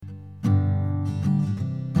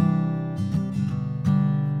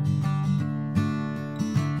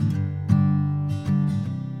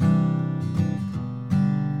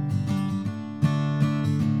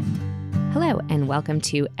and welcome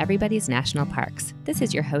to Everybody's National Parks. This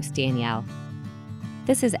is your host, Danielle.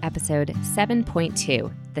 This is episode 7.2,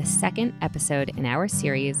 the second episode in our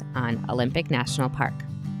series on Olympic National Park.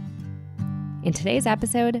 In today's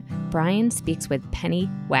episode, Brian speaks with Penny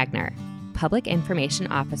Wagner, Public Information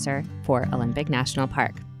Officer for Olympic National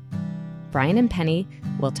Park. Brian and Penny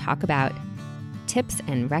will talk about tips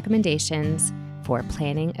and recommendations for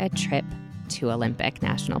planning a trip to Olympic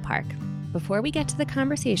National Park. Before we get to the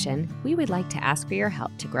conversation, we would like to ask for your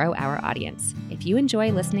help to grow our audience. If you enjoy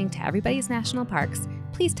listening to Everybody's National Parks,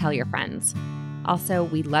 please tell your friends. Also,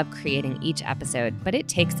 we love creating each episode, but it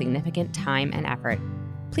takes significant time and effort.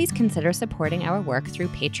 Please consider supporting our work through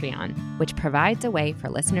Patreon, which provides a way for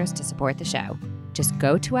listeners to support the show. Just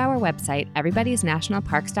go to our website,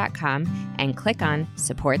 everybody'snationalparks.com, and click on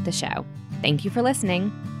Support the Show. Thank you for listening.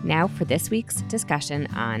 Now for this week's discussion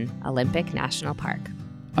on Olympic National Park.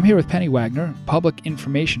 I'm here with Penny Wagner, Public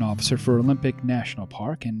Information Officer for Olympic National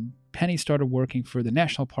Park, and Penny started working for the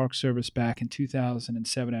National Park Service back in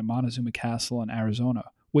 2007 at Montezuma Castle in Arizona,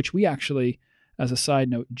 which we actually, as a side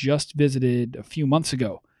note, just visited a few months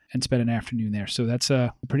ago and spent an afternoon there. So that's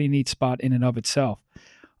a pretty neat spot in and of itself.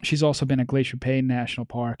 She's also been at Glacier Bay National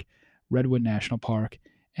Park, Redwood National Park,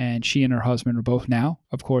 and she and her husband are both now,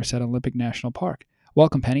 of course, at Olympic National Park.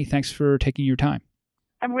 Welcome, Penny. Thanks for taking your time.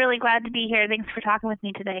 I'm really glad to be here. Thanks for talking with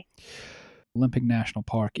me today. Olympic National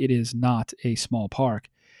Park, it is not a small park,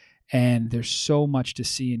 and there's so much to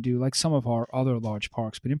see and do, like some of our other large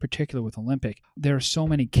parks, but in particular with Olympic, there are so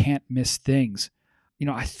many can't-miss things. You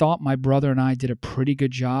know, I thought my brother and I did a pretty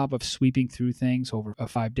good job of sweeping through things over a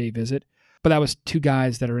 5-day visit, but that was two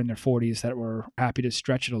guys that are in their 40s that were happy to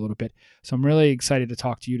stretch it a little bit. So I'm really excited to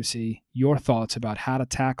talk to you to see your thoughts about how to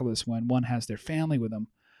tackle this when one has their family with them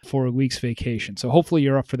for a week's vacation. So hopefully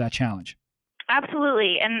you're up for that challenge.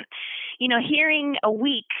 Absolutely. And, you know, hearing a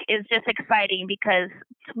week is just exciting because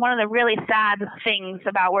one of the really sad things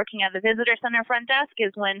about working at the visitor center front desk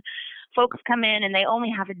is when folks come in and they only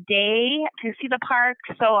have a day to see the park.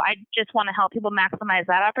 So I just want to help people maximize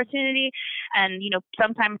that opportunity. And, you know,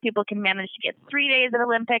 sometimes people can manage to get 3 days at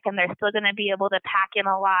Olympic and they're still going to be able to pack in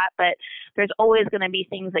a lot, but there's always going to be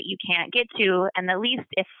things that you can't get to. And at least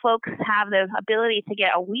if folks have the ability to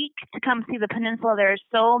get a week to come see the peninsula, there's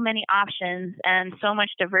so many options and so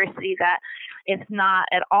much diversity that it's not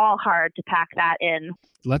at all hard to pack that in.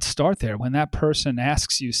 Let's start there. When that person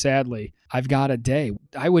asks you, sadly, I've got a day,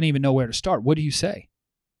 I wouldn't even know where to start. What do you say?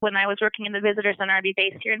 When I was working in the visitor center, I'd be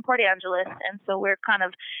based here in Port Angeles. And so we're kind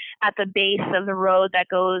of at the base of the road that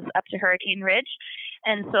goes up to Hurricane Ridge.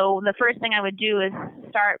 And so the first thing I would do is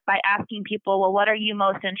start by asking people, well, what are you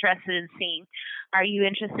most interested in seeing? Are you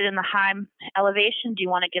interested in the high elevation? Do you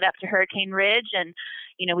want to get up to Hurricane Ridge? And,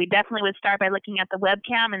 you know, we definitely would start by looking at the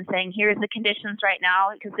webcam and saying, here's the conditions right now,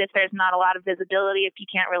 because if there's not a lot of visibility, if you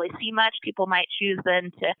can't really see much, people might choose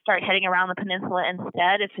then to start heading around the peninsula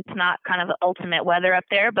instead if it's not kind of the ultimate weather up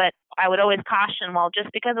there. But I would always caution, well,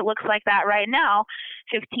 just because it looks like that right now,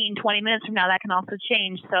 15, 20 minutes from now, that can also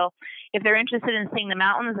change. So if they're interested in seeing the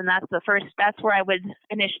mountains, and that's where I would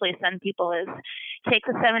initially send people is take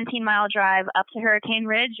the 17-mile drive up to Hurricane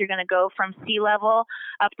Ridge. You're going to go from sea level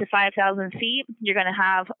up to 5,000 feet. You're going to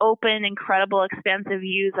have open, incredible, expansive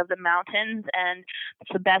views of the mountains, and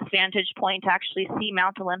it's the best vantage point to actually see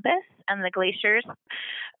Mount Olympus and the glaciers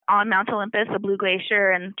on Mount Olympus, the Blue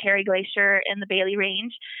Glacier and Terry Glacier in the Bailey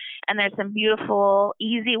Range. And there's some beautiful,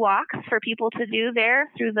 easy walks for people to do there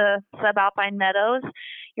through the subalpine meadows.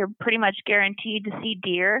 You're pretty much guaranteed to see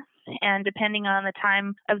deer. And depending on the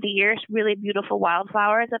time of the year, it's really beautiful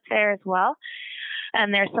wildflowers up there as well.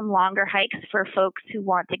 And there's some longer hikes for folks who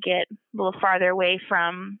want to get a little farther away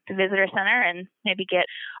from the visitor center and maybe get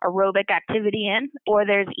aerobic activity in. Or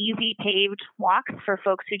there's easy paved walks for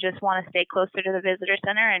folks who just want to stay closer to the visitor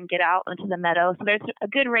center and get out into the meadow. So there's a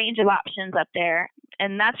good range of options up there.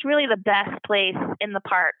 And that's really the best place in the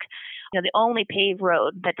park. You know, the only paved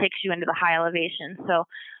road that takes you into the high elevation. So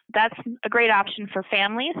that's a great option for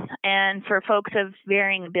families and for folks of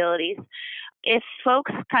varying abilities. If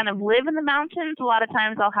folks kind of live in the mountains, a lot of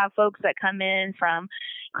times I'll have folks that come in from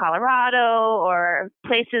Colorado or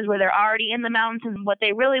places where they're already in the mountains, and what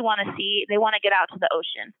they really want to see, they want to get out to the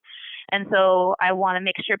ocean. And so I want to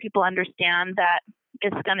make sure people understand that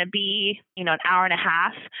it's going to be, you know, an hour and a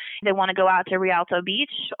half. They want to go out to Rialto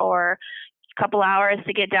Beach or a couple hours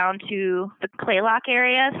to get down to the Claylock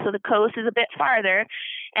area. So the coast is a bit farther.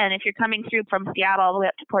 And if you're coming through from Seattle all the way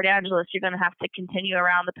up to Port Angeles, you're going to have to continue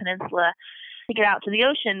around the peninsula to get out to the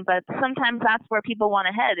ocean, but sometimes that's where people want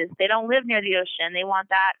to head, is they don't live near the ocean. They want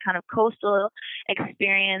that kind of coastal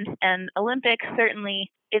experience. And Olympic, certainly,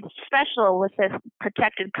 it's special with this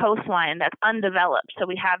protected coastline that's undeveloped. So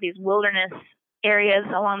we have these wilderness areas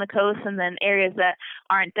along the coast, and then areas that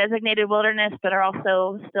aren't designated wilderness but are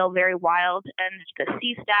also still very wild, and the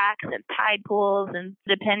sea stacks and tide pools, and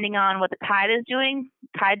depending on what the tide is doing,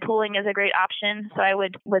 tide pooling is a great option. So I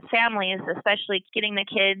would, with families, especially getting the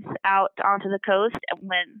kids out onto the coast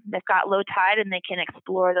when they've got low tide and they can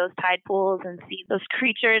explore those tide pools and see those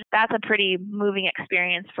creatures. That's a pretty moving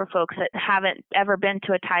experience for folks that haven't ever been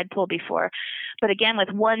to a tide pool before. But again, with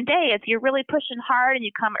one day, if you're really pushing hard and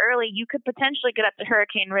you come early, you could potentially get up to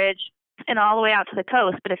Hurricane Ridge and all the way out to the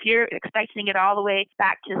coast. But if you're expecting to get all the way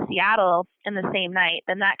back to Seattle in the same night,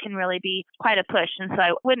 then that can really be quite a push. And so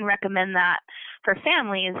I wouldn't recommend that for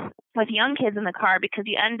families with young kids in the car, because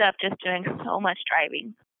you end up just doing so much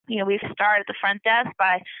driving. We start at the front desk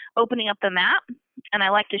by opening up the map, and I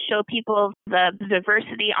like to show people the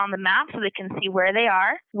diversity on the map so they can see where they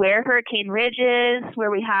are, where Hurricane Ridge is,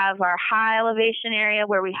 where we have our high elevation area,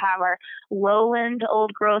 where we have our lowland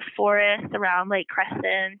old growth forest around Lake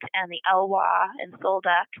Crescent and the Elwha and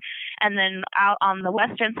Solduck. And then out on the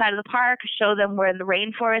western side of the park, show them where the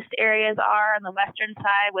rainforest areas are on the western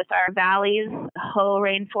side with our valleys, the Hoh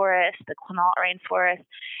Rainforest, the Quinault Rainforest,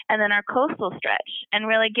 and then our coastal stretch, and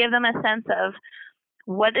really give them a sense of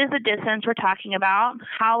what is the distance we're talking about?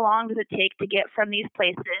 How long does it take to get from these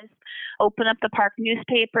places? Open up the park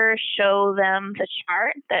newspaper, show them the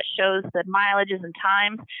chart that shows the mileages and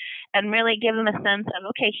times, and really give them a sense of,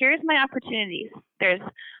 okay, here's my opportunities. There's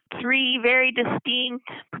 3 very distinct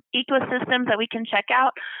ecosystems that we can check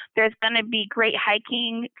out. There's going to be great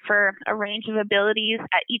hiking for a range of abilities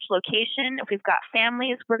at each location. If we've got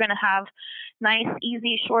families, we're going to have nice,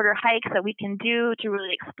 easy, shorter hikes that we can do to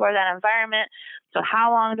really explore that environment. So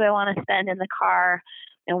how long do I want to spend in the car,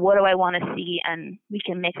 and what do I want to see? And we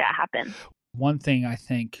can make that happen. One thing I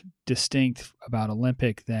think distinct about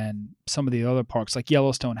Olympic than some of the other parks, like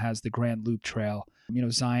Yellowstone has the Grand Loop Trail,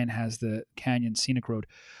 Zion has the Canyon Scenic Road,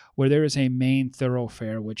 where there is a main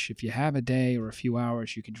thoroughfare, which if you have a day or a few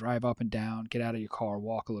hours, you can drive up and down, get out of your car,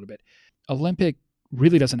 walk a little bit. Olympic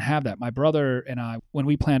really doesn't have that. My brother and I, when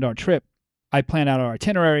we planned our trip, I planned out our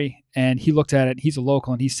itinerary, and he looked at it. He's a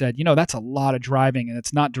local, and he said, that's a lot of driving, and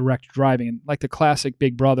it's not direct driving. And like the classic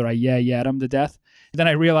big brother, I yeah-yeah'd him to death. Then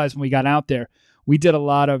I realized when we got out there, we did a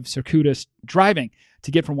lot of circuitous driving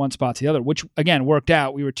to get from one spot to the other, which, again, worked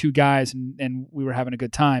out. We were 2 guys, and we were having a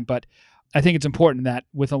good time. But I think it's important that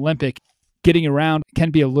with Olympic, getting around can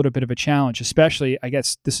be a little bit of a challenge, especially, I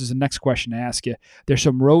guess this is the next question to ask you. There's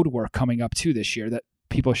some road work coming up, too, this year that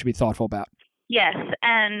people should be thoughtful about. Yes,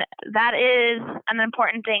 and that is an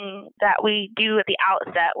important thing that we do at the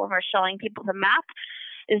outset when we're showing people the map,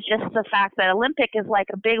 is just the fact that Olympic is like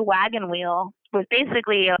a big wagon wheel with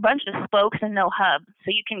basically a bunch of spokes and no hub.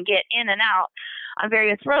 So you can get in and out on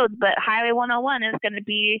various roads, but Highway 101 is going to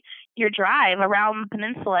be your drive around the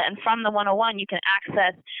peninsula, and from the 101 you can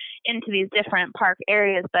access into these different park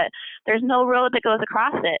areas, but there's no road that goes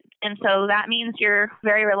across it. And so that means you're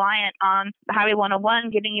very reliant on the Highway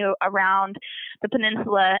 101 getting you around the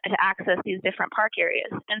peninsula to access these different park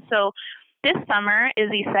areas. And so this summer is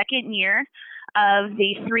the second year of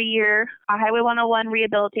the 3-year Highway 101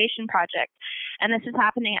 rehabilitation project. And this is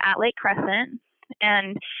happening at Lake Crescent.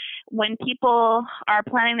 And when people are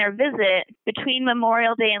planning their visit between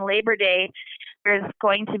Memorial Day and Labor Day, there's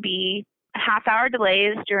going to be half-hour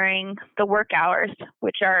delays during the work hours,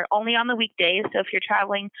 which are only on the weekdays. So if you're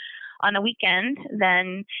traveling on a weekend,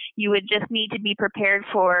 then you would just need to be prepared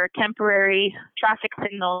for temporary traffic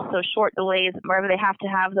signals, so short delays wherever they have to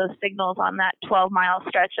have those signals on that 12-mile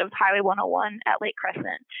stretch of Highway 101 at Lake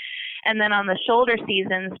Crescent. And then on the shoulder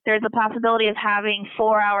seasons, there's a possibility of having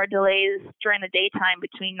 4-hour delays during the daytime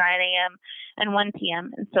between 9 a.m. and 1 p.m.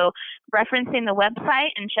 And so referencing the website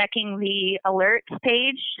and checking the alerts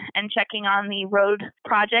page and checking on the road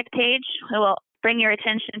project page will bring your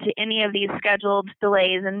attention to any of these scheduled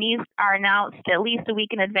delays. And these are announced at least a week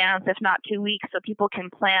in advance, if not 2 weeks, so people can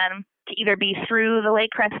plan to either be through the Lake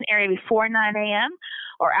Crescent area before 9 a.m.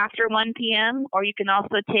 or after 1 p.m., or you can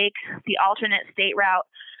also take the alternate state route,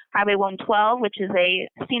 Highway 112, which is a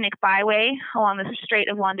scenic byway along the Strait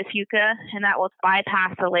of Juan de Fuca, and that will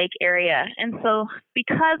bypass the lake area. And so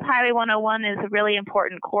because Highway 101 is a really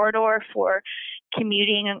important corridor for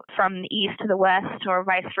commuting from the east to the west or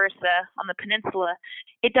vice versa on the peninsula,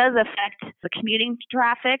 it does affect the commuting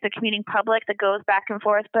traffic, the commuting public that goes back and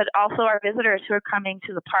forth, but also our visitors who are coming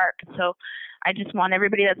to the park. So I just want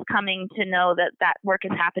everybody that's coming to know that that work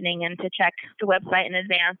is happening and to check the website in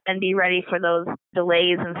advance and be ready for those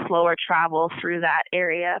delays and slower travel through that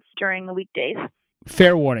area during the weekdays.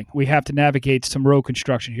 Fair warning, we have to navigate some road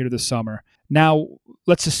construction here this summer. Now,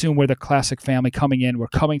 let's assume we're the classic family coming in. We're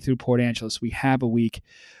coming through Port Angeles. We have a week.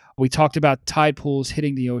 We talked about tide pools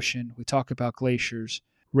hitting the ocean. We talked about glaciers,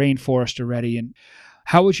 rainforest already. And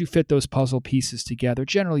how would you fit those puzzle pieces together,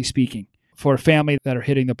 generally speaking, for a family that are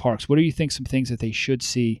hitting the parks? What do you think some things that they should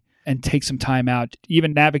see and take some time out,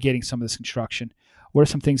 even navigating some of this construction? What are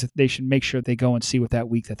some things that they should make sure they go and see with that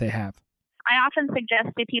week that they have? I often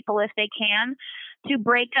suggest to people, if they can, to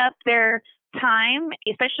break up their time,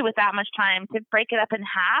 especially with that much time, to break it up in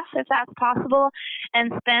half if that's possible,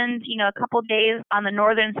 and spend, a couple days on the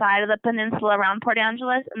northern side of the peninsula around Port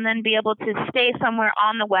Angeles, and then be able to stay somewhere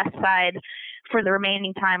on the west side for the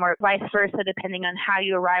remaining time, or vice versa, depending on how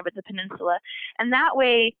you arrive at the peninsula. And that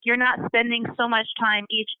way, you're not spending so much time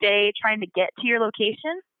each day trying to get to your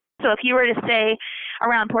location. So if you were to stay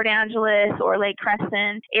around Port Angeles or Lake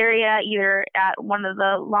Crescent area, either at one of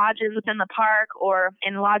the lodges within the park or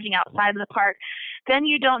in lodging outside of the park, then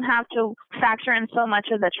you don't have to factor in so much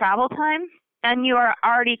of the travel time. And you are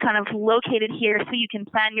already kind of located here, so you can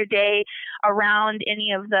plan your day around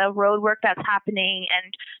any of the road work that's happening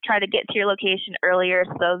and try to get to your location earlier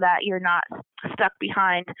so that you're not stuck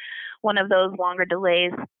behind one of those longer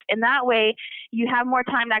delays. In that way, you have more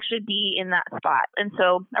time to actually be in that spot. And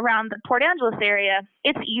so around the Port Angeles area,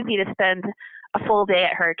 it's easy to spend a full day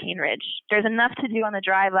at Hurricane Ridge. There's enough to do on the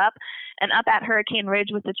drive up and up at Hurricane Ridge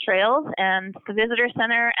with the trails and the visitor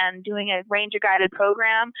center and doing a ranger guided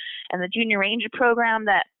program and the junior ranger program,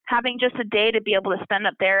 that having just a day to be able to spend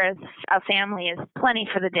up there as a family is plenty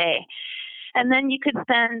for the day. And then you could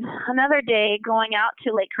spend another day going out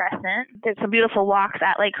to Lake Crescent. There's some beautiful walks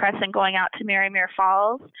at Lake Crescent going out to Marymere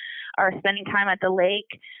Falls or spending time at the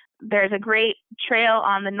lake. There's a great trail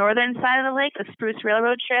on the northern side of the lake, the Spruce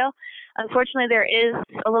Railroad Trail. Unfortunately, there is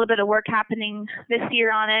a little bit of work happening this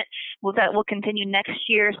year on it that will continue next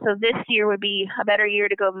year. So this year would be a better year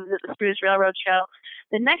to go visit the Spruce Railroad Trail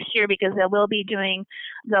than next year, because they will be doing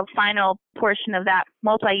the final portion of that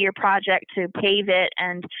multi-year project to pave it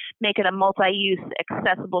and make it a multi-use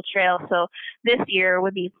accessible trail. So this year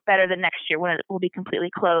would be better than next year when it will be completely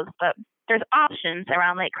closed. But there's options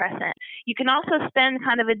around Lake Crescent. You can also spend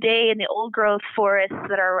kind of a day in the old growth forests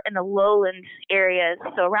that are in the lowland areas.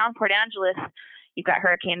 So around Port Angeles, you've got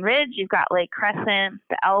Hurricane Ridge, you've got Lake Crescent,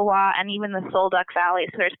 the Elwha, and even the Solduck Valley.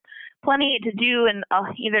 So there's plenty to do in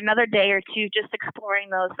either another day or two just exploring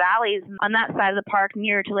those valleys on that side of the park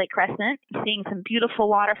near to Lake Crescent, seeing some beautiful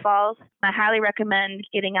waterfalls. I highly recommend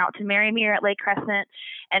getting out to Marymere at Lake Crescent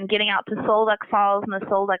and getting out to Solduck Falls in the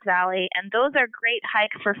Solduck Valley. And those are great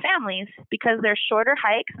hikes for families because they're shorter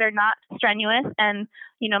hikes, they're not strenuous. And,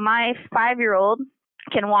 my 5-year-old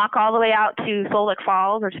can walk all the way out to Solduck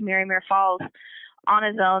Falls or to Marymere Falls on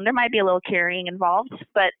his own. There might be a little carrying involved,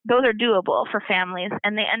 but those are doable for families,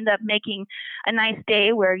 and they end up making a nice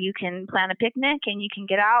day where you can plan a picnic and you can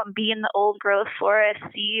get out and be in the old growth forest,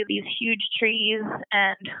 see these huge trees,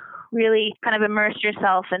 and really kind of immerse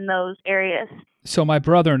yourself in those areas. So my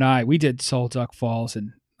brother and I, we did Solduck Falls,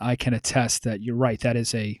 and I can attest that you're right. That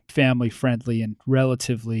is a family-friendly and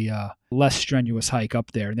relatively less strenuous hike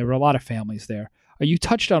up there, and there were a lot of families there. You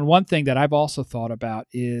touched on one thing that I've also thought about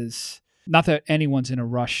is, not that anyone's in a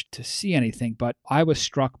rush to see anything, but I was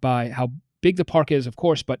struck by how big the park is, of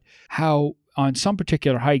course, but how on some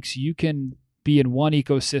particular hikes you can be in one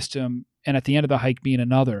ecosystem and at the end of the hike be in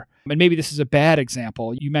another. And maybe this is a bad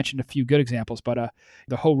example. You mentioned a few good examples, but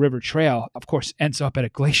the Hoh River Trail, of course, ends up at a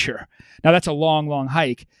glacier. Now, that's a long, long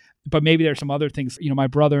hike, but maybe there's some other things. My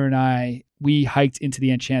brother and I, we hiked into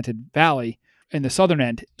the Enchanted Valley in the southern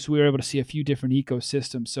end, so we were able to see a few different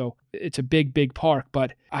ecosystems. So it's a big, big park,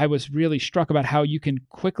 but I was really struck about how you can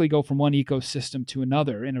quickly go from one ecosystem to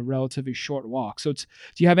another in a relatively short walk. So do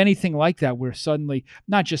you have anything like that where suddenly,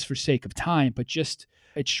 not just for sake of time, but just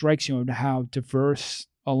it strikes you how diverse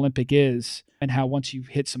Olympic is and how once you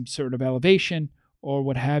hit some sort of elevation or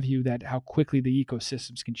what have you, that how quickly the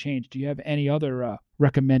ecosystems can change? Do you have any other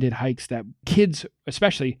recommended hikes that kids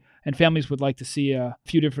especially and families would like to see a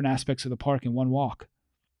few different aspects of the park in one walk?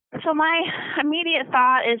 So my immediate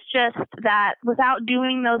thought is just that without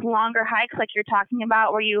doing those longer hikes like you're talking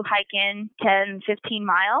about where you hike in 10, 15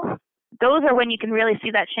 miles, those are when you can really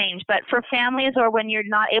see that change. But for families or when you're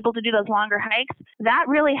not able to do those longer hikes, that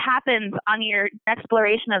really happens on your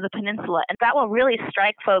exploration of the peninsula. And that will really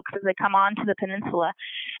strike folks as they come onto the peninsula.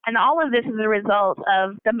 And all of this is a result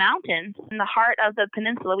of the mountains in the heart of the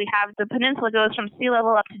peninsula. The peninsula goes from sea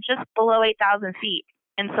level up to just below 8,000 feet.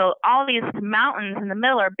 And so all these mountains in the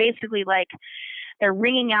middle are basically like they're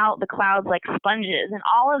wringing out the clouds like sponges. And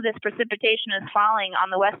all of this precipitation is falling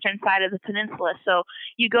on the western side of the peninsula. So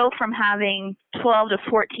you go from having 12 to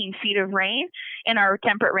 14 feet of rain in our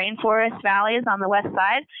temperate rainforest valleys on the west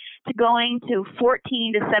side to going to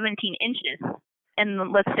 14 to 17 inches.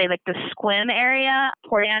 And let's say like the Sequim area,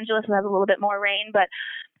 Port Angeles will have a little bit more rain, but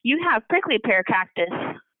you have prickly pear cactus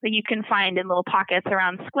that you can find in little pockets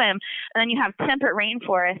around Sequim. And then you have temperate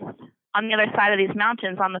rainforests on the other side of these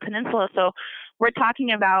mountains on the peninsula. So we're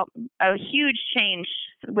talking about a huge change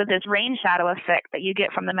with this rain shadow effect that you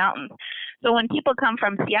get from the mountains. So when people come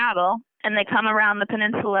from Seattle and they come around the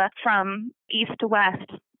peninsula from east to west,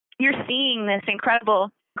 you're seeing this incredible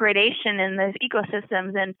gradation in those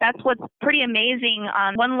ecosystems. And that's what's pretty amazing.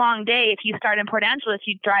 On one long day, if you start in Port Angeles,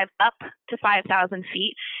 you drive up to 5,000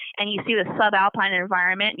 feet and you see the subalpine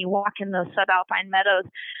environment and you walk in those subalpine meadows.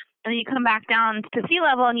 And then you come back down to sea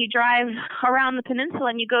level and you drive around the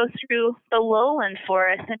peninsula and you go through the lowland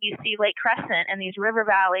forest and you see Lake Crescent and these river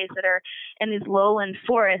valleys that are in these lowland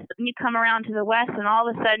forests. And you come around to the west and all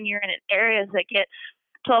of a sudden you're in areas that get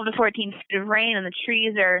 12 to 14 feet of rain and the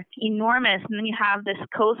trees are enormous. And then you have this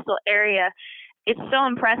coastal area. It's so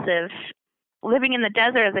impressive. Living in the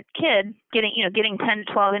desert as a kid, getting 10 to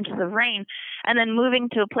 12 inches of rain, and then moving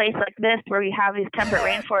to a place like this where we have these temperate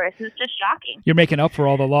rainforests is just shocking. You're making up for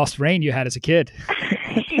all the lost rain you had as a kid.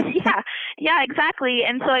 Yeah, exactly.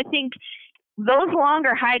 And so I think those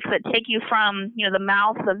longer hikes that take you from, the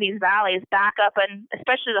mouths of these valleys back up, and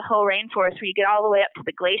especially the Hoh rainforest where you get all the way up to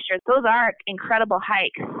the glacier, those are incredible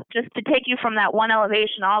hikes. Just to take you from that one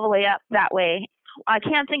elevation all the way up that way. I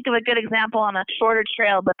can't think of a good example on a shorter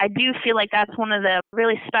trail, but I do feel like that's one of the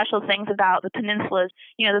really special things about the peninsulas.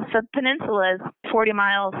 The peninsula is 40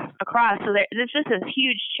 miles across, so there's just this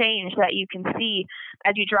huge change that you can see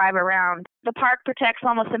as you drive around. The park protects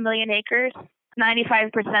almost 1 million acres.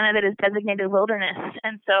 95% of it is designated wilderness.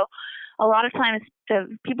 And so a lot of times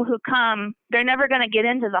the people who come, they're never going to get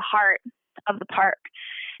into the heart of the park.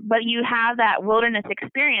 But you have that wilderness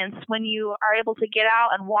experience when you are able to get out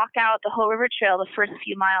and walk out the Hoh River Trail the first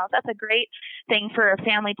few miles. That's a great thing for a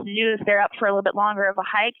family to do if they're up for a little bit longer of a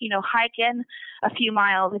hike. Hike in a few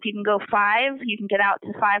miles. If you can go 5, you can get out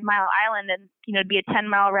to 5 Mile Island and, it'd be a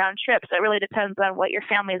 10-mile round trip. So it really depends on what your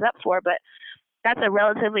family is up for. But that's a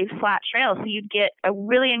relatively flat trail, so you'd get a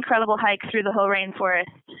really incredible hike through the Hoh rainforest.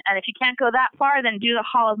 And if you can't go that far, then do the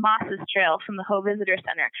Hall of Mosses Trail from the Hoh Visitor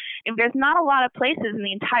Center. And there's not a lot of places in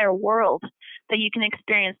the entire world that you can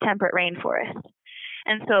experience temperate rainforest.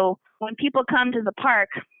 And so when people come to the park,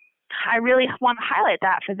 I really want to highlight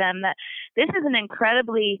that for them, that this is an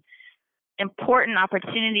incredibly important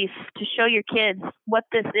opportunity to show your kids what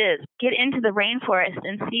this is. Get into the rainforest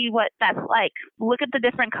and see what that's like. Look at the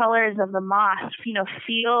different colors of the moss,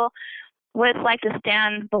 feel what it's like to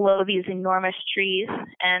stand below these enormous trees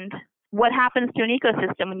and what happens to an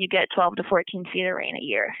ecosystem when you get 12 to 14 feet of rain a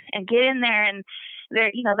year. And get in there and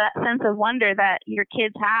that sense of wonder that your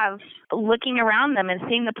kids have looking around them and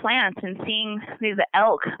seeing the plants and seeing the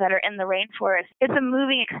elk that are in the rainforest. It's a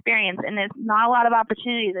moving experience, and there's not a lot of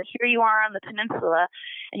opportunities. And here you are on the peninsula,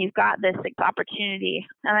 and you've got this opportunity.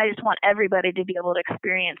 And I just want everybody to be able to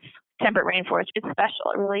experience temperate rainforest. It's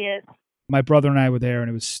special. It really is. My brother and I were there, and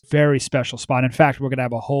it was a very special spot. In fact, we're going to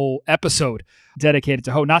have a whole episode dedicated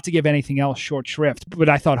to Hoh, not to give anything else short shrift, but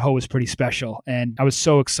I thought Hoh was pretty special, and I was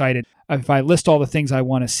so excited. If I list all the things we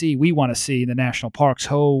want to see in the national parks,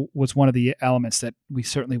 Hoh was one of the elements that we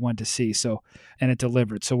certainly wanted to see, and it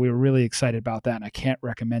delivered. So we were really excited about that, and I can't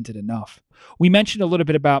recommend it enough. We mentioned a little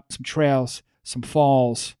bit about some trails, some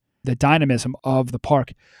falls, the dynamism of the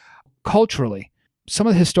park. Culturally, some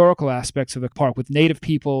of the historical aspects of the park with native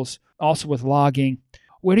peoples, also with logging,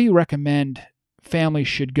 where do you recommend families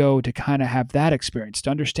should go to kind of have that experience, to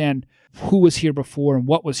understand who was here before and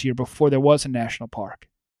what was here before there was a national park?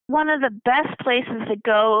 One of the best places to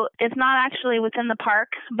go is not actually within the park,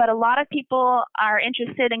 but a lot of people are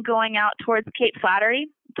interested in going out towards Cape Flattery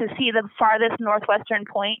to see the farthest northwestern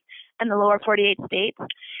point in the lower 48 states.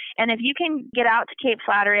 And if you can get out to Cape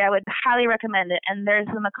Flattery, I would highly recommend it. And there's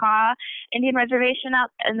the Makah Indian Reservation out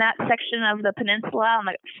in that section of the peninsula on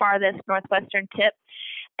the farthest northwestern tip.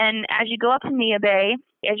 And as you go up to Neah Bay,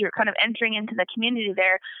 as you're kind of entering into the community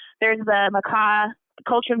there, there's the Makah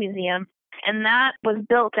Cultural Museum. And that was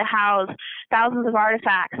built to house thousands of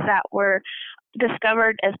artifacts that were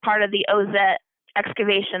discovered as part of the Ozette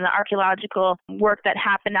excavation, the archaeological work that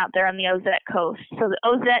happened out there on the Ozette coast. So the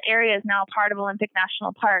Ozette area is now part of Olympic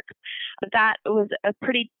National Park. But that was a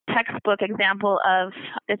pretty textbook example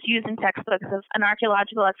that's used in textbooks of an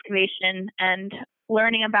archaeological excavation and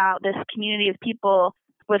learning about this community of people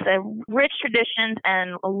with a rich traditions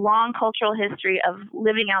and a long cultural history of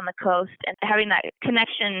living on the coast and having that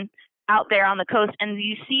connection out there on the coast. And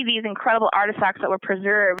you see these incredible artifacts that were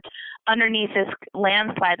preserved underneath this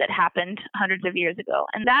landslide that happened hundreds of years ago.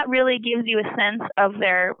 And that really gives you a sense of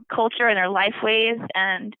their culture and their lifeways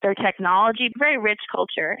and their technology, very rich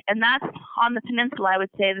culture. And that's on the peninsula, I would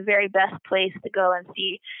say, the very best place to go and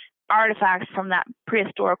see artifacts from that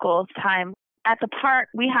prehistorical time. At the park,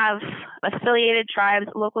 we have affiliated tribes,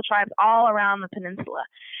 local tribes all around the peninsula.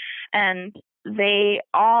 And they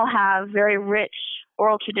all have very rich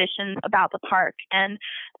oral traditions about the park. And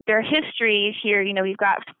their history here, we've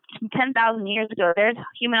got 10,000 years ago, there's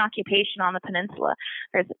human occupation on the peninsula.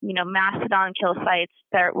 There's, mastodon kill sites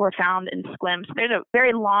that were found in Sequim. So there's a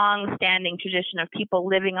very long-standing tradition of people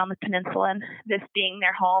living on the peninsula and this being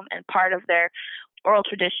their home and part of their oral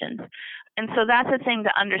traditions. And so that's the thing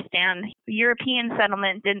to understand. European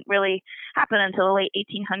settlement didn't really happen until the late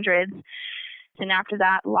 1800s. And after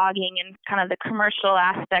that, logging and kind of the commercial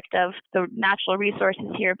aspect of the natural resources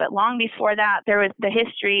here. But long before that, there was the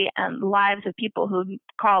history and lives of people who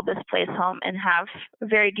call this place home and have a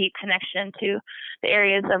very deep connection to the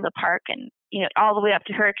areas of the park and, all the way up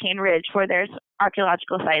to Hurricane Ridge, where there's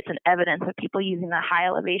archaeological sites and evidence of people using the high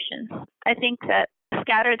elevations. I think that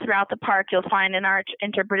scattered throughout the park, you'll find in our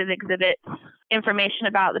interpretive exhibit information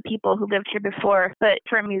about the people who lived here before. But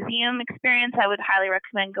for a museum experience, I would highly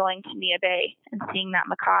recommend going to Neah Bay and seeing that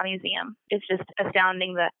Makah Museum. It's just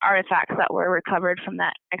astounding, the artifacts that were recovered from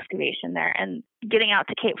that excavation there. And getting out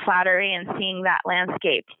to Cape Flattery and seeing that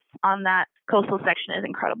landscape on that coastal section is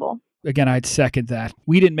incredible. Again, I'd second that.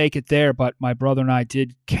 We didn't make it there, but my brother and I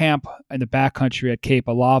did camp in the backcountry at Cape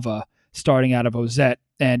Alava, starting out of Ozette.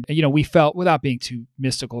 And, we felt, without being too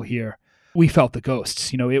mystical here, we felt the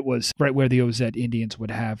ghosts. It was right where the Ozette Indians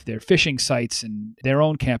would have their fishing sites and their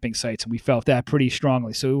own camping sites. And we felt that pretty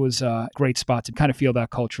strongly. So it was a great spot to kind of feel that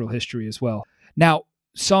cultural history as well. Now,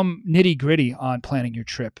 some nitty gritty on planning your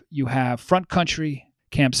trip. You have front country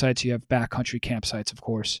campsites. You have backcountry campsites, of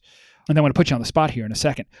course. And I'm going to put you on the spot here in a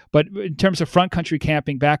second. But in terms of front country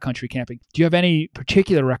camping, backcountry camping, do you have any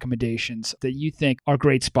particular recommendations that you think are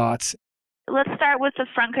great spots? Let's start with the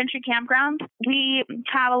front country campground. We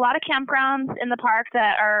have a lot of campgrounds in the park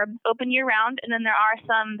that are open year round, and then there are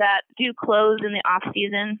some that do close in the off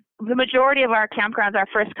season. The majority of our campgrounds are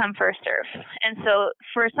first come, first serve. And so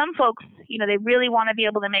for some folks, they really want to be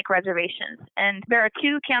able to make reservations. And there are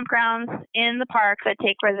 2 campgrounds in the park that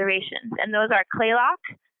take reservations, and those are Claylock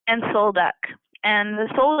and Solduck. And the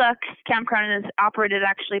Solduck campground is operated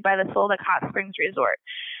actually by the Solduck Hot Springs Resort.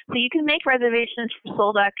 So you can make reservations for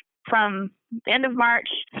Solduck from the end of March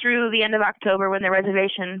through the end of October when the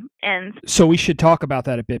reservation ends. So we should talk about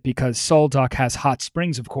that a bit because Solduck has hot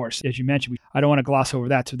springs, of course, as you mentioned. I don't want to gloss over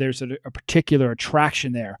that. So there's a particular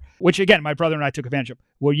attraction there, which, again, my brother and I took advantage of,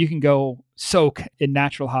 where you can go soak in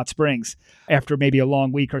natural hot springs after maybe a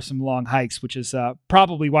long week or some long hikes, which is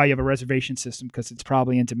probably why you have a reservation system, because it's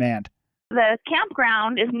probably in demand. The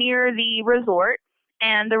campground is near the resort,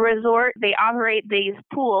 and the resort, they operate these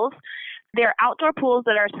pools. They're outdoor pools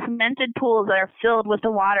that are cemented pools that are filled with the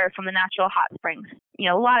water from the natural hot springs.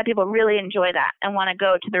 A lot of people really enjoy that and want to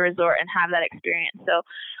go to the resort and have that experience. So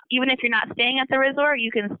even if you're not staying at the resort,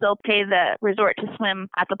 you can still pay the resort to swim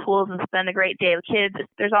at the pools and spend a great day with kids.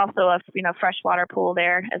 There's also a freshwater pool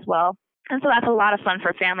there as well. And so that's a lot of fun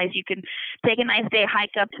for families. You can take a nice day,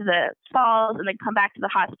 hike up to the falls, and then come back to the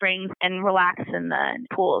hot springs and relax in the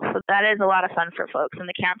pools. So that is a lot of fun for folks. And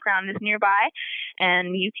the campground is nearby,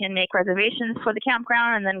 and you can make reservations for the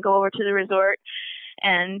campground and then go over to the resort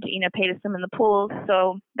and, pay to swim in the pools.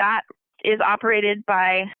 So that is operated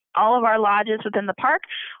by all of our lodges within the park,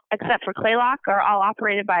 except for Claylock, are all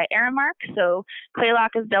operated by Aramark. So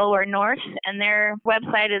Claylock is Delaware North, and their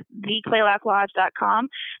website is theclaylocklodge.com.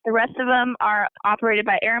 The rest of them are operated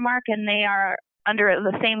by Aramark, and they are under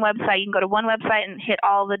the same website. You can go to one website and hit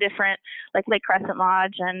all the different, like Lake Crescent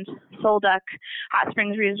Lodge and Solduck Hot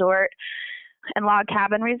Springs Resort and Log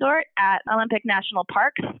Cabin Resort at Olympic National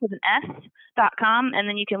Parks with an S.com, and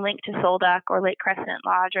then you can link to Solduck or Lake Crescent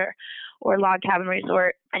Lodge or Log Cabin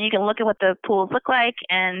Resort, and you can look at what the pools look like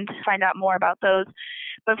and find out more about those.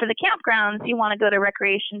 But for the campgrounds, you want to go to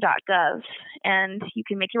recreation.gov, and you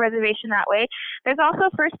can make your reservation that way. There's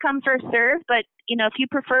also first come, first serve, but if you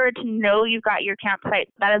prefer to know you've got your campsite,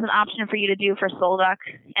 that is an option for you to do for Solduck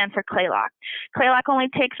and for Claylock. Claylock only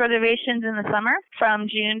takes reservations in the summer from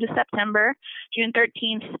June to September, June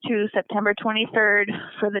 13th to September 23rd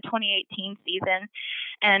for the 2018 season.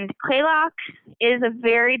 And Claylock is a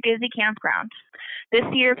very busy campground. This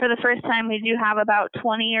year, for the first time, we do have about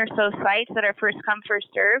 20 or so sites that are first come, first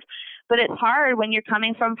serve. But it's hard when you're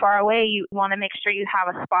coming from far away. You want to make sure you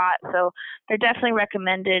have a spot. So they're definitely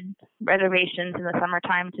recommended reservations in the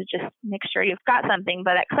summertime to just make sure you've got something.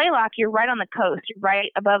 But at Claylock, you're right on the coast. You're right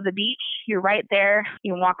above the beach. You're right there.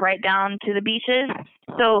 You can walk right down to the beaches.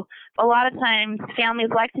 So a lot of times families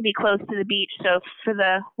like to be close to the beach. So for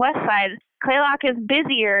the west side, Claylock is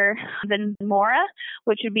busier than Mora,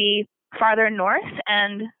 which would be farther north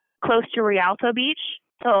and close to Rialto Beach.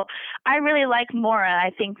 So I really like Mora.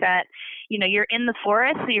 I think that, you're in the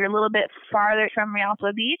forest, so you're a little bit farther from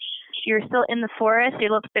Rialto Beach. You're still in the forest. You're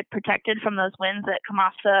a little bit protected from those winds that come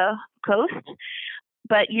off the coast,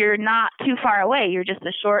 but you're not too far away. You're just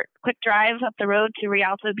a short, quick drive up the road to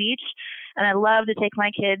Rialto Beach. And I love to take my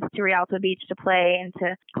kids to Rialto Beach to play and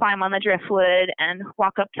to climb on the driftwood and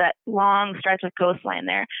walk up that long stretch of coastline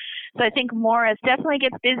there. So I think Mora definitely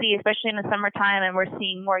gets busy, especially in the summertime, and we're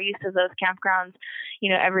seeing more use of those campgrounds,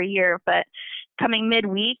 every year. But coming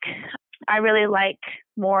midweek, I really like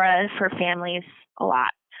Mora for families a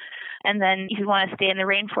lot. And then if you want to stay in the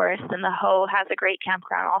rainforest, then the Hoh has a great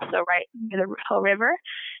campground also right near the Hoh River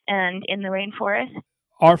and in the rainforest.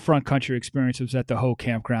 Our front country experience was at the Hoh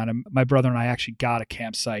campground, and my brother and I actually got a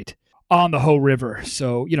campsite on the Hoh River.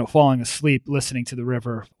 So, falling asleep listening to the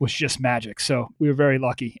river was just magic. So we were very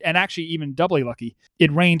lucky, and actually even doubly lucky.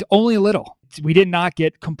 It rained only a little. We did not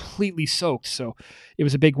get completely soaked, so it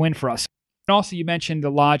was a big win for us. And also, you mentioned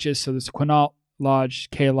the lodges. So there's Quinault Lodge,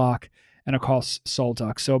 Claylock, and of course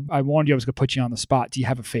Solduck. So I warned you I was going to put you on the spot. Do you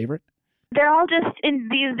have a favorite? They're all just in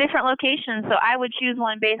these different locations, so I would choose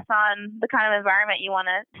one based on the kind of environment you want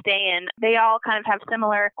to stay in. They all kind of have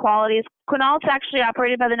similar qualities. Quinault's actually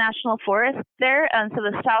operated by the National Forest there, and so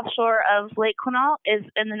the south shore of Lake Quinault is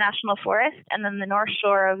in the National Forest, and then the north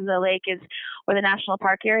shore of the lake is where the National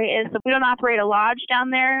Park area is. So we don't operate a lodge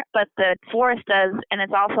down there, but the forest does, and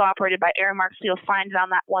it's also operated by Aramark, so you'll find it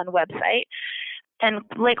on that one website. And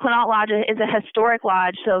Lake Quinault Lodge is a historic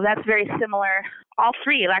lodge, so that's very similar. All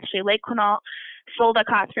three, actually, Lake Quinault, Solduck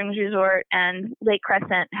Hot Springs Resort, and Lake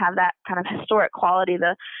Crescent have that kind of historic quality.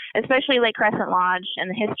 Especially Lake Crescent Lodge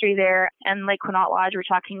and the history there, and Lake Quinault Lodge, we're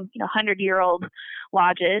talking 100-year-old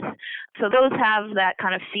lodges. So those have that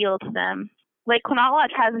kind of feel to them. Lake Quinault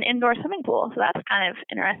Lodge has an indoor swimming pool, so that's kind of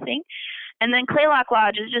interesting. And then Claylock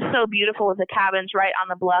Lodge is just so beautiful with the cabins right on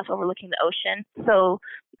the bluff overlooking the ocean. So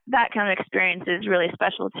that kind of experience is really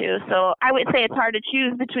special too. So I would say it's hard to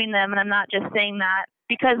choose between them, and I'm not just saying that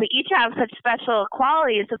because they each have such special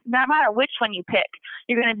qualities. No matter which one you pick,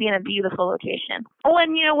 you're going to be in a beautiful location. Oh,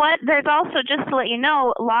 and you know what? There's also, just to let you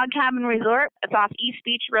know, Log Cabin Resort. It's off East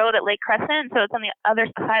Beach Road at Lake Crescent, so it's on the other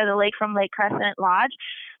side of the lake from Lake Crescent Lodge.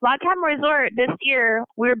 Log Cabin Resort, this year,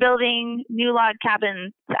 we're building new log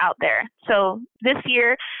cabins out there. So this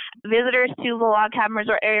year, visitors to the Log Cabin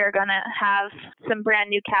Resort area are going to have some brand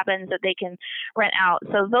new cabins that they can rent out.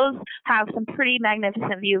 So those have some pretty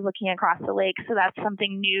magnificent views looking across the lake. So that's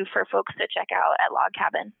something new for folks to check out at Log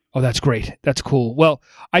Cabin. Oh, that's great. That's cool. Well,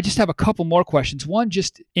 I just have a couple more questions. One,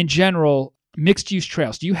 just in general, mixed-use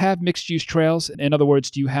trails. Do you have mixed-use trails? In other words,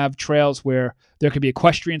 do you have trails where there could be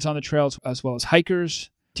equestrians on the trails as well as hikers?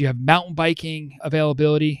 Do you have mountain biking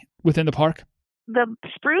availability within the park? The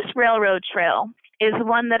Spruce Railroad Trail is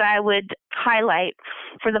one that I would highlight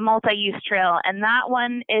for the multi-use trail. And that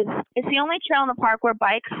one is the only trail in the park where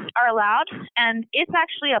bikes are allowed. And it's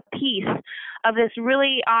actually a piece of this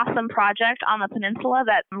really awesome project on the peninsula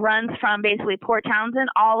that runs from basically Port Townsend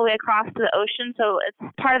all the way across to the ocean. So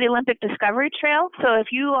it's part of the Olympic Discovery Trail. So if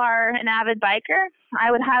you are an avid biker, I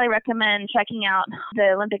would highly recommend checking out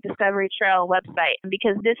the Olympic Discovery Trail website,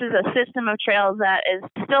 because this is a system of trails that is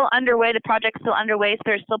still underway. The project's still underway, so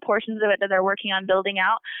there's still portions of it that they're working on building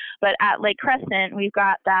out. But at Lake Crescent, we've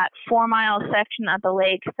got that 4-mile section at the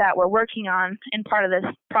lake that we're working on in part of this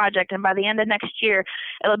project. And by the end of next year,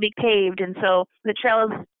 it'll be paved. And so the trail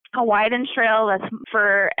is a widened trail that's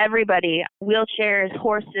for everybody, wheelchairs,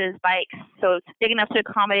 horses, bikes. So it's big enough to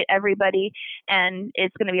accommodate everybody, and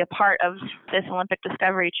it's going to be a part of this Olympic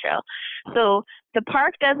Discovery Trail. So the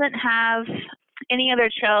park doesn't have any other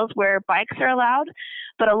trails where bikes are allowed,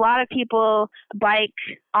 but a lot of people bike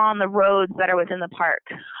on the roads that are within the park.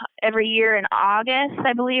 Every year in August,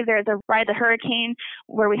 I believe, there's a Ride the Hurricane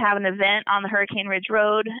where we have an event on the Hurricane Ridge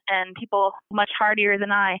Road, and people much hardier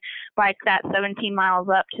than I bike that 17 miles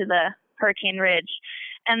up to the Hurricane Ridge.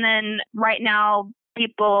 And then right now,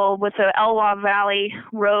 people with the Elwha Valley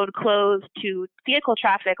Road closed to vehicle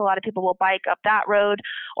traffic, a lot of people will bike up that road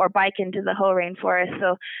or bike into the Hoh Rainforest.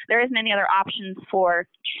 So there isn't any other options for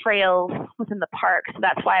trails within the park. So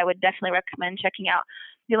that's why I would definitely recommend checking out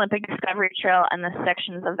the Olympic Discovery Trail and the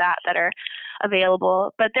sections of that are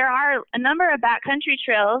available. But there are a number of backcountry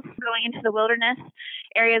trails going into the wilderness,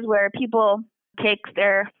 areas where people take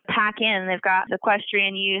their pack in. They've got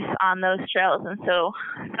equestrian use on those trails, and so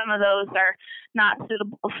some of those are not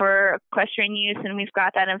suitable for equestrian use, and we've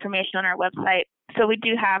got that information on our website. So we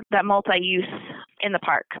do have that multi-use in the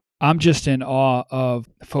park. I'm just in awe of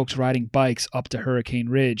folks riding bikes up to Hurricane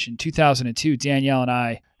Ridge. In 2002, Danielle and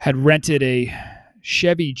I had rented a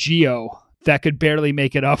Chevy Geo that could barely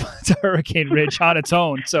make it up to Hurricane Ridge on its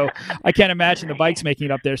own. So I can't imagine the bikes making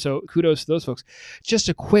it up there. So kudos to those folks. Just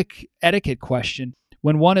a quick etiquette question.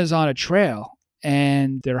 When one is on a trail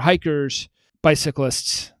and they're hikers,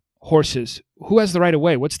 bicyclists, horses, who has the right of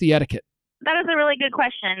way? What's the etiquette? That is a really good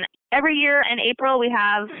question. Every year in April, we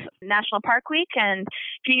have National Park Week and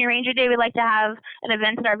Junior Ranger Day. We like to have an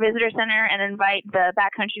event at our visitor center and invite the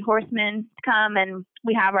backcountry horsemen to come. And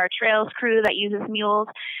we have our trails crew that uses mules.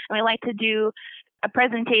 And we like to do a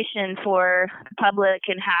presentation for the public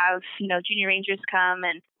and have, junior rangers come.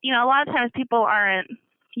 And, a lot of times people aren't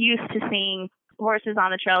used to seeing horses on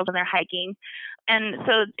the trails when they're hiking. And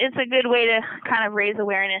so it's a good way to kind of raise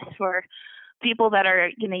awareness for people that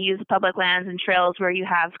are going to use public lands and trails where you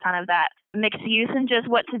have kind of that mixed use and just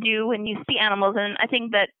what to do when you see animals. And I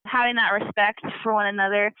think that having that respect for one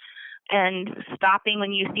another and stopping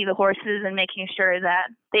when you see the horses and making sure that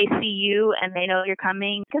they see you and they know you're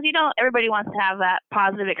coming, because everybody wants to have that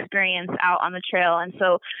positive experience out on the trail. And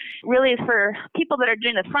so really for people that are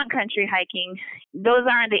doing the front country hiking, those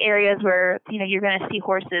aren't the areas where you're going to see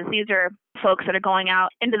horses. These are folks that are going out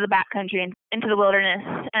into the backcountry and into the wilderness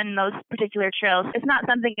and those particular trails. It's not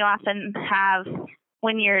something you often have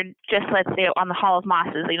when you're just, let's say, on the Hall of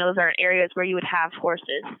Mosses. Those are areas where you would have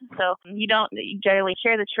horses. So you don't generally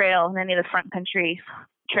share the trail in any of the front country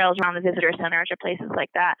trails around the visitor centers or places like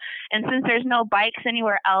that. And since there's no bikes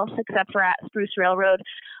anywhere else except for at Spruce Railroad,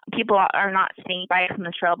 people are not seeing bikes on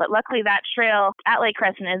the trail. But luckily that trail at Lake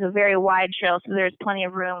Crescent is a very wide trail, so there's plenty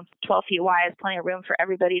of room. 12 feet wide is plenty of room for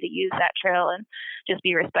everybody to use that trail and just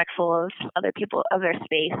be respectful of other people, of their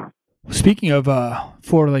space. Speaking of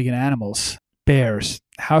four-legged animals, bears.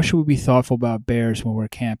 How should we be thoughtful about bears when we're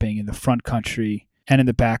camping in the front country and in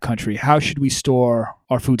the back country? How should we store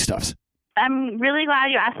our foodstuffs? I'm really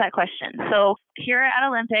glad you asked that question. So here at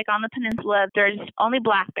Olympic on the peninsula, there's only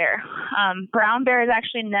black bear. Brown bear has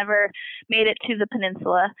actually never made it to the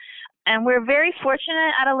peninsula. And we're very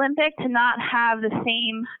fortunate at Olympic to not have the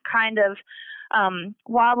same kind of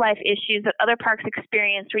wildlife issues that other parks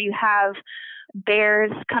experience, where you have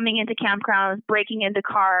bears coming into campgrounds, breaking into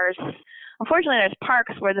cars. Unfortunately, there's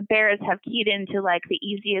parks where the bears have keyed into like the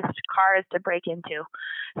easiest cars to break into.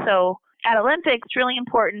 So at Olympic, it's really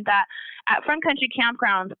important that at front country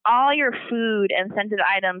campgrounds, all your food and scented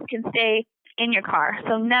items can stay in your car.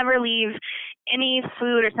 So never leave any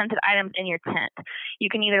food or scented items in your tent. You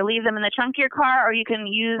can either leave them in the trunk of your car, or you can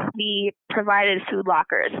use the provided food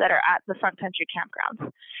lockers that are at the front country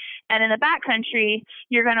campgrounds. And in the backcountry,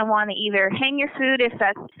 you're going to want to either hang your food if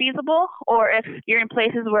that's feasible, or if you're in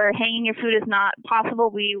places where hanging your food is not possible,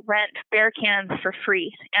 we rent bear cans for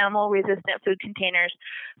free, animal-resistant food containers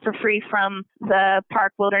for free from the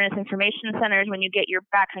Park Wilderness Information Centers. When you get your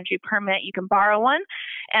backcountry permit, you can borrow one,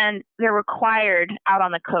 and they're required out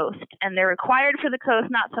on the coast. And they're required for the coast,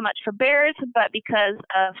 not so much for bears, but because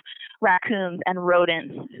of raccoons and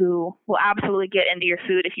rodents who will absolutely get into your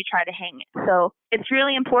food if you try to hang it. So it's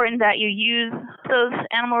really important that you use those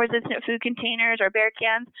animal-resistant food containers or bear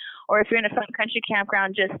cans, or if you're in a front country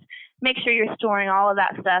campground, just make sure you're storing all of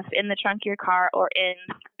that stuff in the trunk of your car or in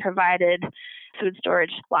provided food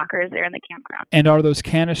storage lockers there in the campground. And are those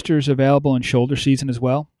canisters available in shoulder season as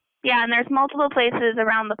well? Yeah, and there's multiple places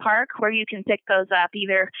around the park where you can pick those up.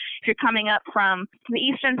 Either if you're coming up from the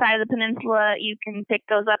eastern side of the peninsula, you can pick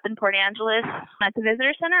those up in Port Angeles at the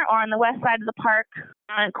Visitor Center, or on the west side of the park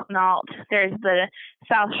on Quinault, there's the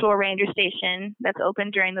South Shore Ranger Station that's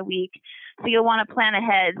open during the week. So you'll want to plan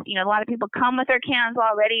ahead. A lot of people come with their cans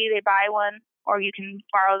already. They buy one, or you can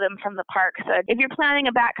borrow them from the park. So if you're planning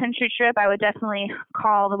a backcountry trip, I would definitely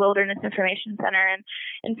call the Wilderness Information Center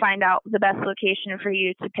and find out the best location for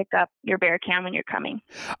you to pick up your bear can when you're coming.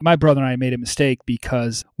 My brother and I made a mistake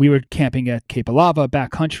because we were camping at Cape Alava,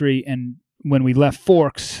 backcountry, and when we left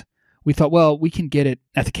Forks, we thought, well, we can get it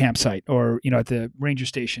at the campsite or, at the ranger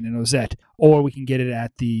station in Ozette, or we can get it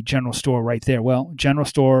at the general store right there. Well, general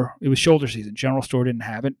store, it was shoulder season. General store didn't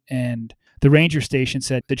have it. And the ranger station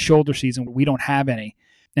said that shoulder season, we don't have any.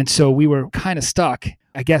 And so we were kind of stuck.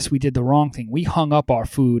 I guess we did the wrong thing. We hung up our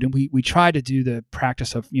food and we tried to do the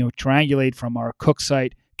practice of, triangulate from our cook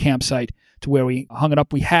site, campsite to where we hung it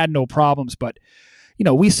up. We had no problems, but,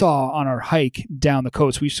 we saw on our hike down the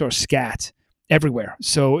coast, we saw scat everywhere.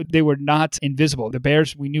 So they were not invisible. The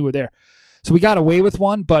bears we knew were there. So we got away with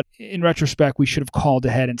one, but in retrospect, we should have called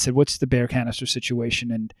ahead and said, what's the bear canister situation?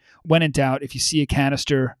 And when in doubt, if you see a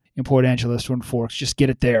canister in Port Angeles or in Forks, just get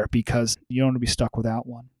it there because you don't want to be stuck without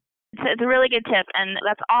one. It's a really good tip, and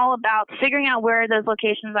that's all about figuring out where those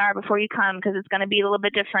locations are before you come, because it's going to be a little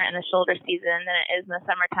bit different in the shoulder season than it is in the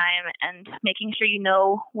summertime, and making sure you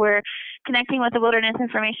know where, connecting with the Wilderness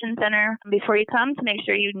Information Center before you come to make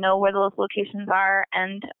sure you know where those locations are,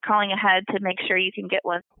 and calling ahead to make sure you can get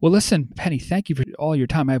one. Well, listen, Penny, thank you for all your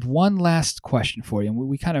time. I have one last question for you, and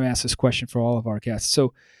we kind of ask this question for all of our guests.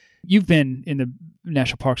 So you've been in the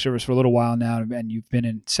National Park Service for a little while now, and you've been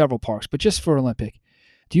in several parks, but just for Olympic,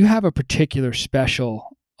 do you have a particular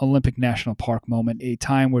special Olympic National Park moment, a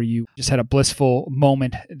time where you just had a blissful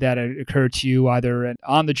moment that occurred to you either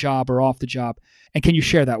on the job or off the job? And can you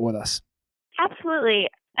share that with us? Absolutely.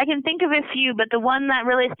 I can think of a few, but the one that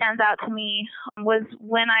really stands out to me was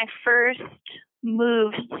when I first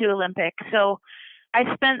moved to Olympic. So I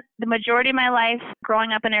spent the majority of my life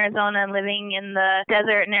growing up in Arizona and living in the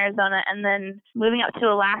desert in Arizona, and then moving up to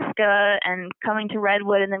Alaska and coming to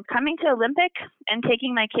Redwood, and then coming to Olympic and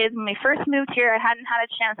taking my kids. When we first moved here, I hadn't had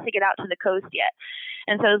a chance to get out to the coast yet.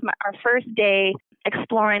 And so it was our first day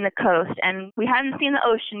exploring the coast, and we hadn't seen the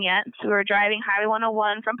ocean yet. So we were driving Highway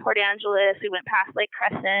 101 from Port Angeles. We went past Lake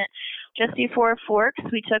Crescent. Just before Forks,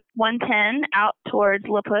 we took 110 out towards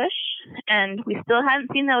La Push, and we still hadn't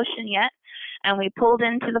seen the ocean yet. And we pulled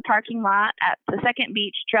into the parking lot at the Second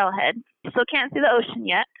Beach trailhead. Still can't see the ocean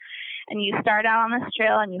yet. And you start out on this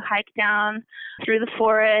trail and you hike down through the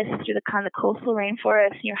forest, through the kind of coastal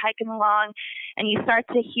rainforest. And you're hiking along and you start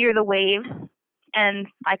to hear the waves. And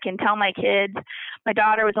I can tell my kids, my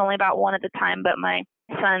daughter was only about 1 at the time, but my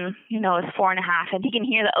son, is 4.5, and he can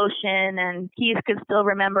hear the ocean, and he could still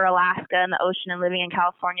remember Alaska and the ocean and living in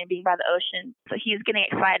California, being by the ocean. So he's getting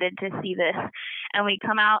excited to see this. And we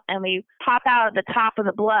come out and we pop out at the top of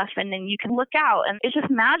the bluff, and then you can look out, and it's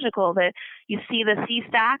just magical that you see the sea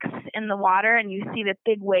stacks in the water, and you see the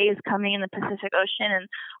big waves coming in the Pacific Ocean, and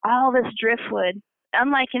all this driftwood.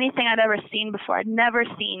 Unlike anything I'd ever seen before. I'd never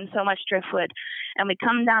seen so much driftwood. And we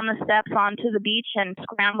come down the steps onto the beach and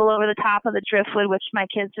scramble over the top of the driftwood, which my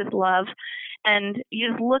kids just love. And you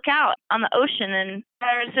just look out on the ocean, and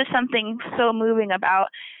there's just something so moving about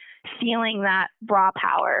feeling that raw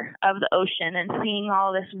power of the ocean and seeing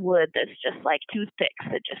all this wood that's just like toothpicks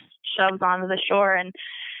that just shoves onto the shore, and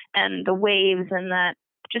the waves, and that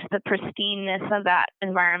just the pristineness of that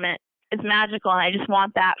environment. It's magical, and I just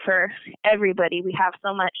want that for everybody. We have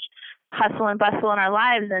so much hustle and bustle in our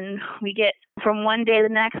lives, and we get from one day to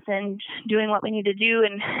the next and doing what we need to do,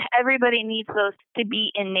 and everybody needs those to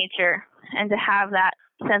be in nature and to have that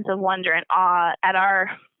sense of wonder and awe at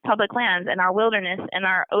our public lands and our wilderness and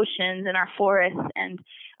our oceans and our forests. And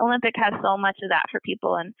Olympic has so much of that for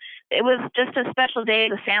people, and it was just a special day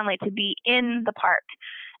as a family to be in the park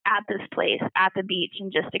at this place, at the beach,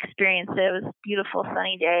 and just experience it. It was a beautiful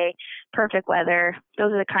sunny day, perfect weather.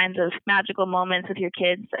 Those are the kinds of magical moments with your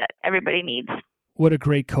kids that everybody needs. What a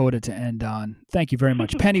great coda to end on. Thank you very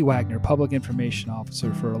much. Penny Wagner, Public Information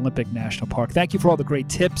Officer for Olympic National Park. Thank you for all the great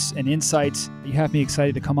tips and insights. You have me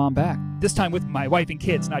excited to come on back. This time with my wife and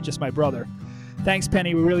kids, not just my brother. Thanks,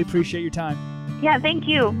 Penny. We really appreciate your time. Yeah, thank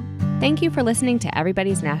you. Thank you for listening to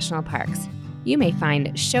Everybody's National Parks. You may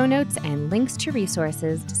find show notes and links to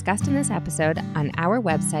resources discussed in this episode on our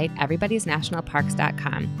website,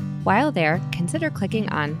 everybodysnationalparks.com. While there, consider clicking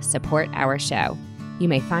on Support Our Show. You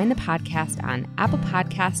may find the podcast on Apple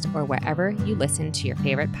Podcasts or wherever you listen to your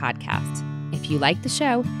favorite podcasts. If you like the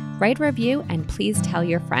show, write a review and please tell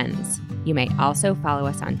your friends. You may also follow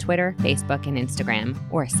us on Twitter, Facebook, and Instagram,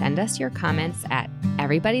 or send us your comments at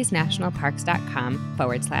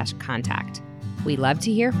everybodysnationalparks.com/contact. We love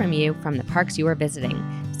to hear from you from the parks you are visiting,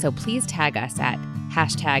 so please tag us at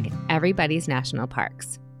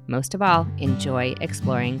 #EverybodysNationalParks. Most of all, enjoy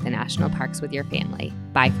exploring the national parks with your family.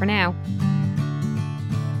 Bye for now.